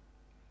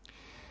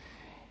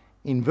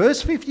 In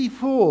verse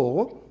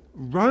 54,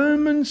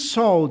 Roman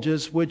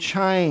soldiers were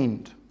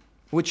changed.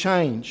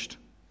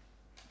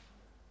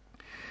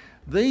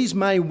 These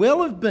may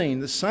well have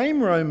been the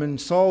same Roman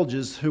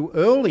soldiers who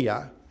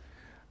earlier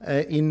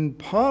in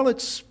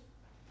Pilate's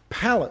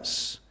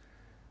palace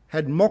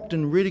had mocked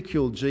and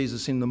ridiculed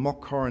Jesus in the mock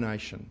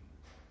coronation.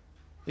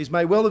 These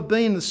may well have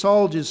been the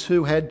soldiers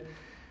who had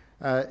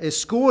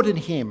escorted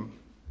him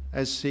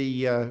as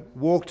he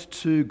walked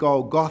to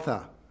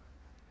Golgotha.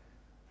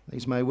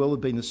 These may well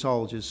have been the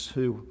soldiers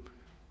who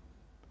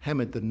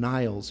hammered the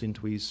nails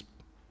into his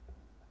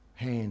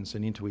hands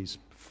and into his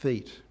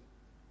feet,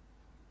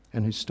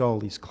 and who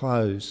stole his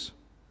clothes.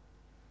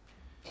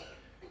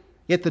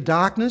 Yet the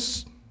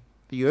darkness,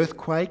 the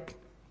earthquake,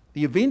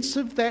 the events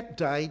of that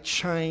day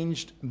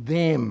changed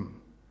them.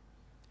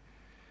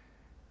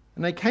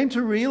 And they came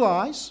to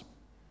realise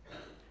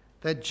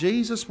that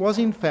Jesus was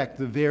in fact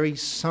the very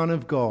Son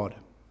of God.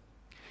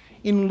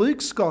 In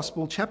Luke's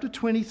Gospel, chapter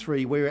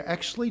 23, we're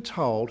actually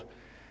told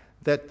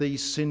that the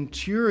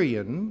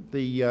centurion,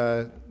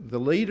 the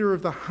leader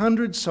of the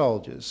 100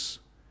 soldiers,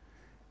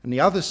 and the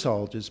other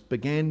soldiers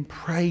began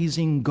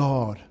praising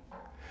God.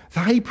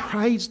 They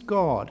praised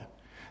God.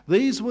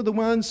 These were the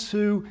ones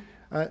who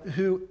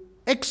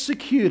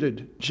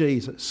executed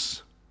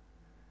Jesus.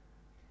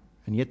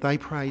 And yet they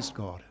praised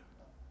God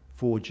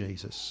for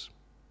Jesus.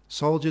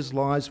 Soldiers'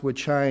 lives were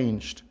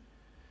changed,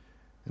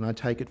 and I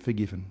take it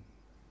forgiven.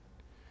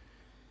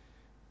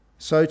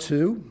 So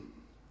too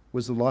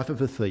was the life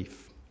of a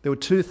thief. There were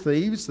two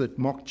thieves that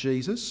mocked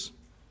Jesus.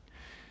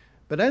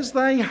 But as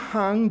they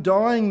hung,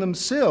 dying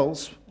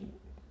themselves,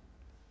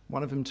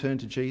 one of them turned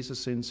to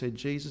Jesus and said,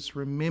 "Jesus,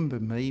 remember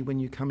me when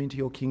you come into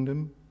your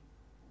kingdom."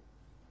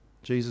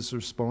 Jesus'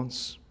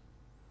 response,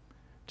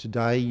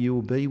 "Today you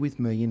will be with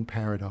me in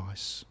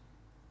paradise."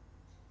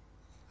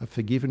 A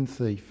forgiven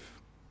thief.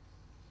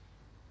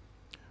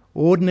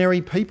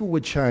 Ordinary people were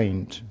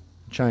changed.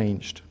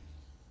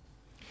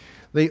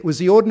 It was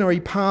the ordinary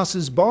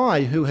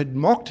passers-by who had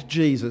mocked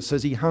Jesus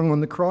as he hung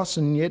on the cross,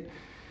 and yet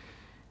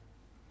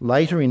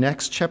later in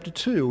Acts chapter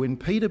 2, when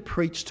Peter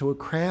preached to a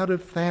crowd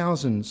of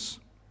thousands,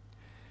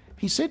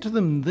 he said to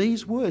them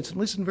these words, and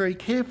listen very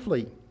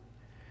carefully.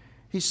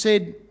 He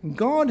said,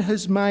 "God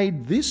has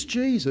made this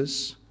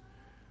Jesus,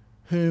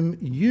 whom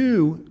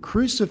you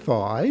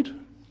crucified,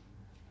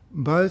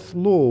 both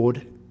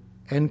Lord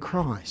and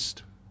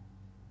Christ."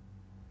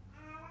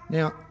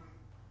 Now,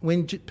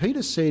 when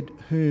Peter said,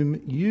 "whom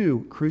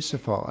you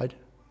crucified,"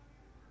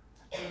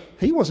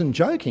 he wasn't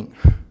joking.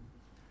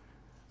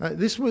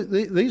 These were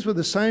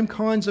the same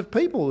kinds of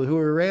people who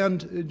were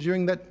around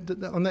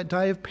on that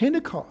day of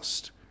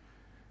Pentecost.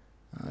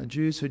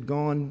 Jews who'd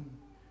gone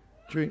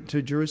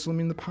to Jerusalem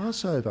in the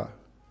Passover.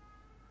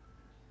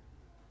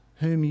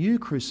 "Whom you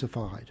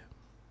crucified."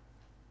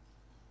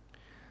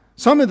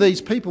 Some of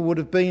these people would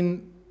have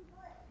been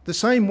the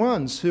same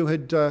ones who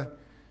had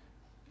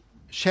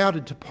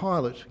shouted to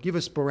Pilate, "Give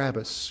us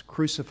Barabbas,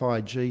 crucify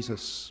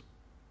Jesus."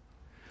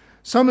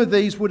 Some of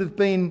these would have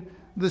been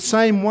the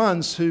same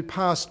ones who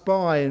passed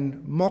by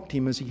and mocked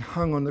him as he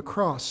hung on the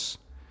cross.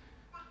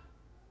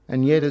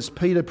 And yet, as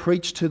Peter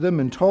preached to them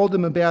and told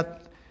them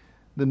about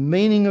the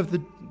meaning of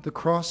the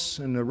cross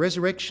and the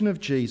resurrection of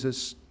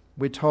Jesus,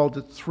 we're told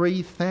that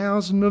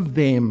 3,000 of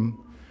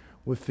them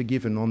were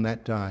forgiven on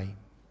that day.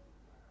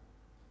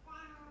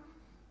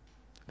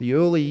 The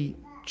early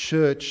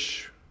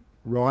church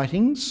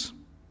writings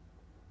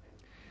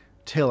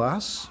tell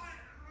us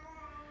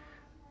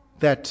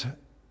that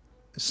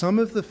some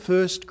of the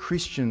first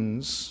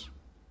Christians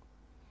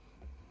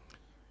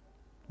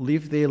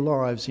lived their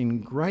lives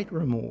in great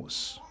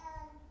remorse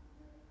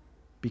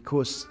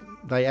because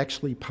they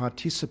actually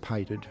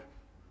participated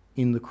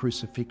in the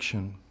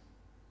crucifixion.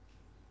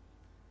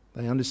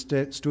 They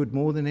understood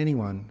more than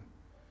anyone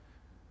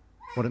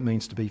what it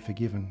means to be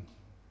forgiven.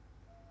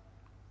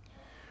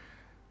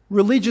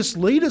 Religious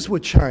leaders were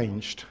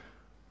changed.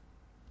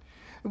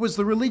 It was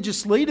the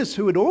religious leaders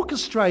who had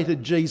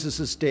orchestrated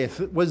Jesus' death.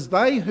 It was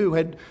they who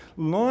had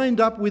lined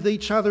up with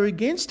each other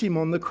against him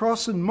on the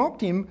cross and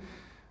mocked him.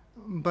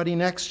 But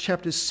in Acts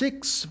chapter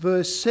 6,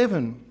 verse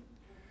 7,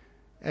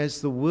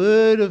 as the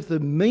word of the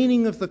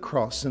meaning of the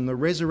cross and the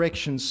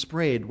resurrection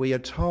spread, we are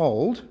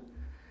told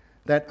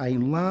that a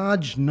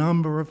large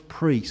number of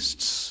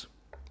priests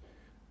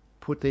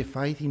put their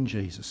faith in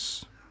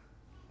Jesus,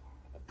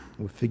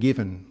 were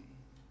forgiven,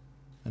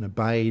 and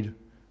obeyed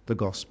the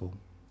gospel.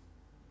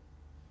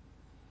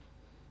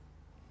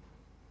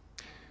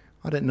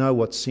 I don't know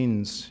what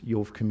sins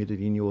you've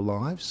committed in your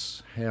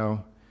lives,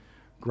 how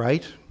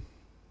great,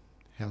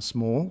 how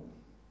small.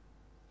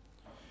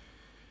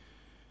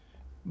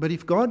 But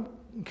if God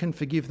can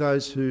forgive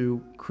those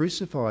who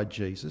crucified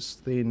Jesus,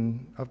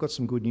 then I've got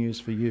some good news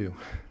for you.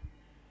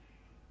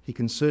 He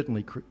can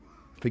certainly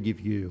forgive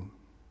you.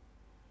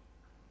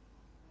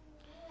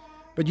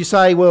 But you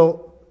say,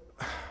 well,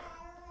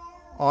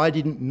 I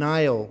didn't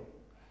nail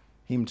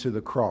him to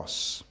the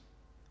cross.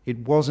 It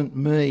wasn't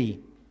me.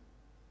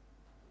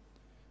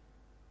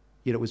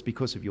 Yet it was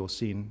because of your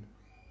sin.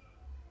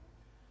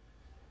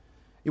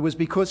 It was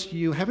because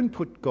you haven't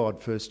put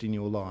God first in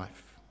your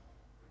life.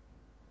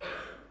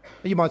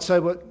 You might say,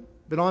 well,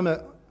 but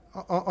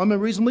I'm a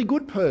reasonably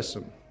good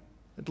person.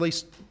 At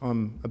least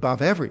I'm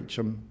above average.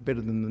 I'm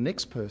better than the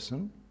next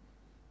person.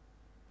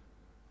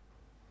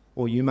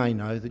 Or you may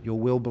know that you're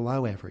well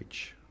below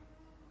average.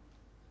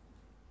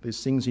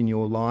 There's things in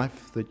your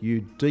life that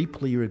you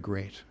deeply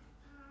regret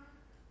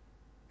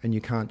and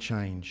you can't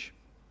change.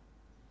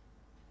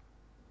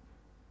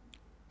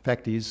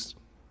 Fact is,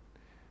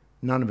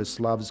 none of us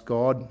loves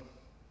God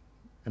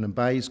and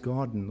obeys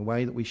God in the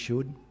way that we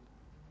should.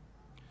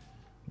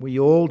 We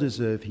all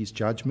deserve his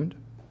judgment.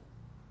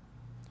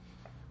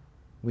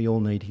 We all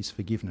need his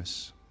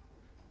forgiveness.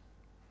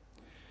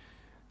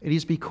 It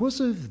is because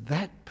of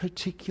that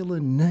particular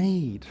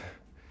need,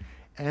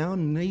 our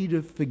need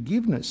of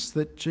forgiveness,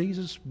 that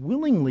Jesus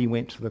willingly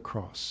went to the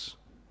cross.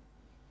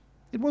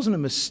 It wasn't a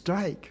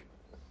mistake.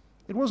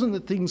 It wasn't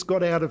that things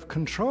got out of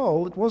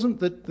control. It wasn't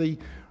that the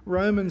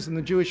Romans and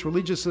the Jewish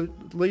religious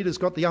leaders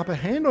got the upper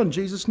hand on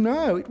Jesus.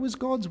 No, it was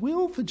God's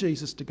will for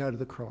Jesus to go to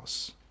the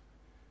cross.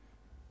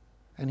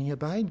 And he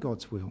obeyed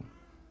God's will.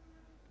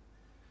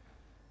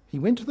 He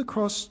went to the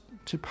cross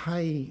to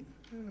pay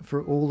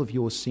for all of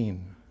your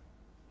sin.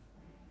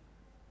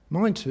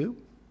 Mine too.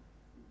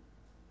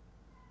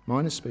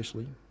 Mine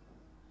especially.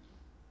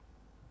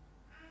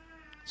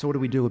 So what do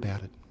we do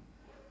about it?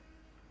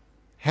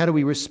 How do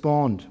we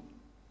respond?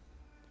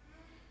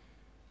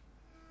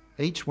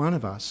 Each one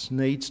of us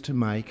needs to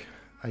make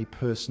a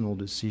personal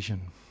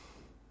decision.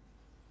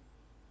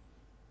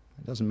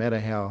 It doesn't matter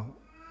how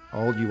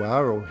old you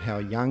are or how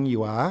young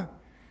you are.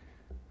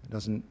 It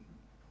doesn't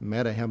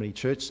matter how many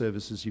church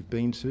services you've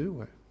been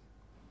to.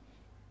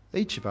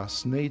 Each of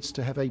us needs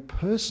to have a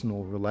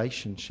personal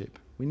relationship.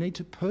 We need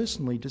to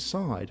personally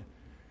decide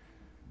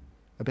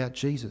about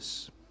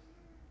Jesus.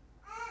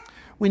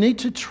 We need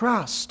to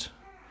trust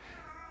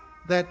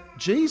that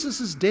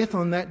Jesus' death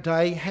on that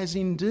day has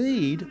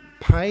indeed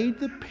paid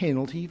the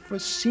penalty for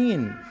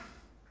sin,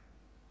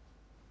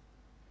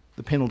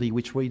 the penalty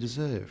which we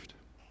deserved.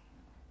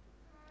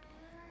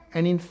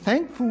 And in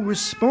thankful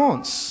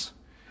response,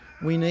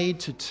 we need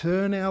to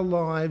turn our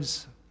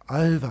lives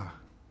over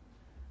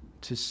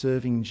to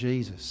serving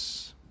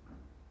Jesus.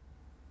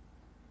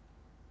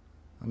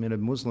 I met a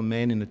Muslim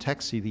man in a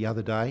taxi the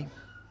other day.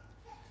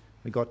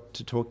 We got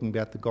to talking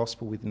about the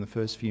gospel within the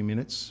first few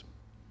minutes.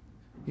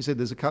 He said,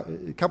 there's a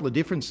couple of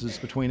differences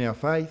between our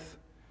faith.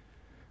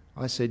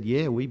 I said,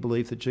 yeah, we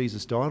believe that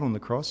Jesus died on the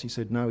cross. He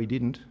said, no, he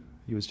didn't.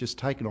 He was just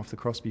taken off the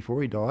cross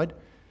before he died.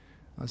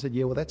 I said,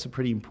 yeah, well, that's a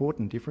pretty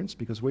important difference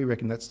because we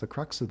reckon that's the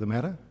crux of the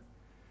matter.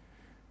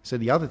 He said,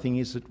 the other thing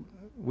is that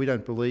we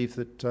don't believe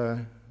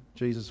that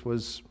Jesus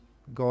was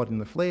God in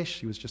the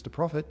flesh. He was just a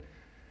prophet.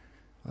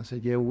 I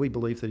said, yeah, well, we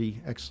believe that he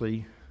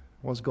actually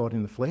was God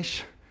in the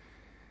flesh.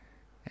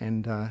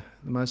 And the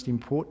most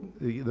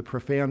important, the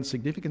profound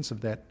significance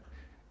of that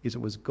is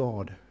it was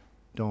God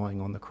dying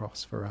on the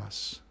cross for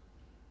us.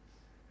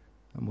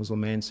 A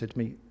Muslim man said to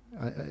me,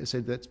 I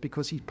said, that's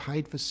because he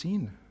paid for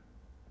sin.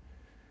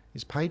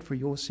 He's paid for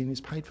your sin,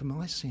 he's paid for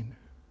my sin.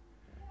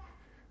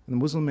 And the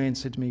Muslim man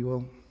said to me,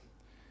 well,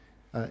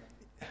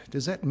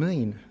 does that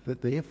mean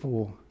that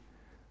therefore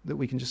that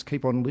we can just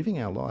keep on living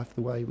our life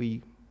the way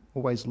we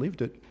always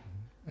lived it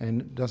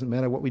and it doesn't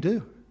matter what we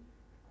do?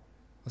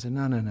 I said,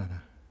 no.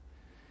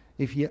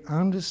 If you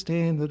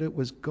understand that it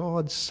was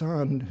God's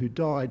Son who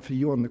died for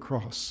you on the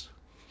cross,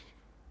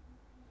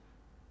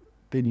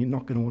 then you're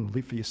not going to want to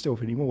live for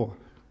yourself anymore.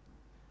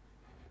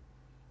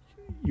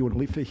 You want to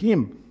live for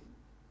him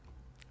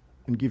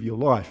and give your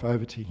life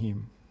over to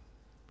him.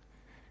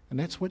 And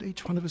that's what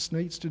each one of us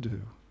needs to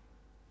do.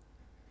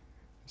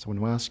 So I want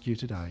to ask you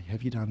today,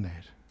 have you done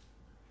that?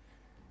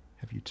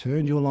 Have you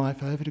turned your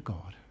life over to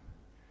God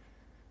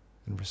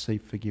and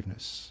received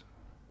forgiveness?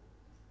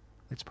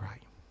 Let's pray.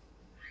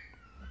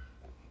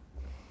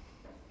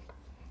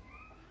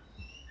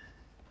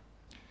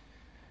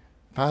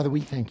 Father,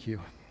 we thank you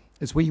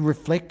as we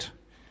reflect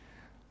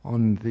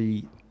on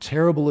the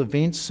terrible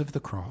events of the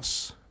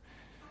cross,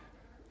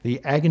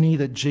 the agony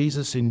that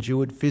Jesus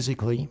endured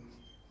physically,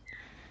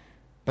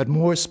 but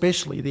more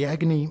especially the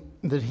agony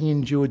that he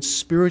endured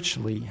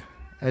spiritually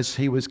as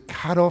he was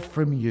cut off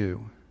from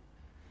you.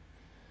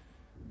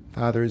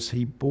 Father, as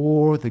he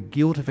bore the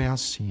guilt of our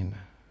sin,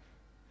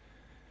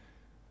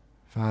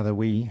 Father,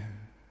 we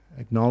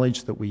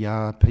acknowledge that we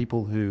are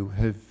people who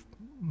have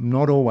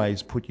not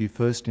always put you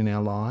first in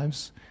our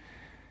lives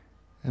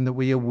and that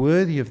we are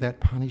worthy of that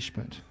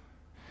punishment.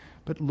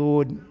 But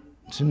Lord,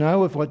 to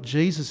know of what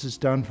Jesus has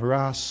done for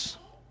us,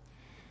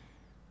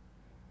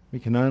 we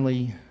can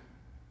only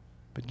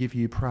but give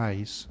you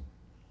praise.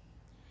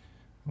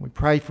 And we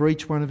pray for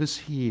each one of us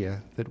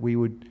here that we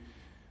would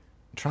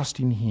trust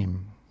in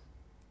him,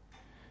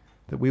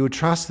 that we would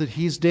trust that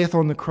his death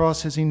on the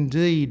cross has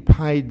indeed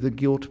paid the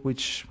guilt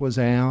which was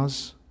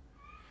ours,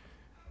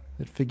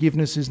 that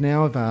forgiveness is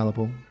now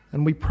available.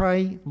 And we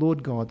pray,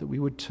 Lord God, that we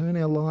would turn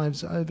our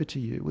lives over to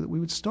you, that we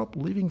would stop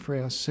living for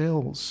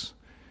ourselves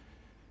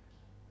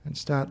and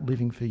start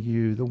living for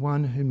you, the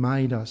one who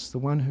made us, the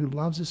one who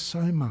loves us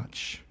so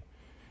much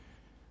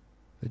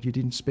that you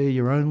didn't spare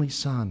your only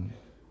Son,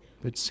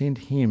 but sent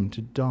him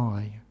to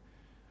die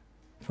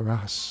for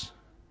us.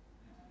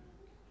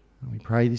 And we pray this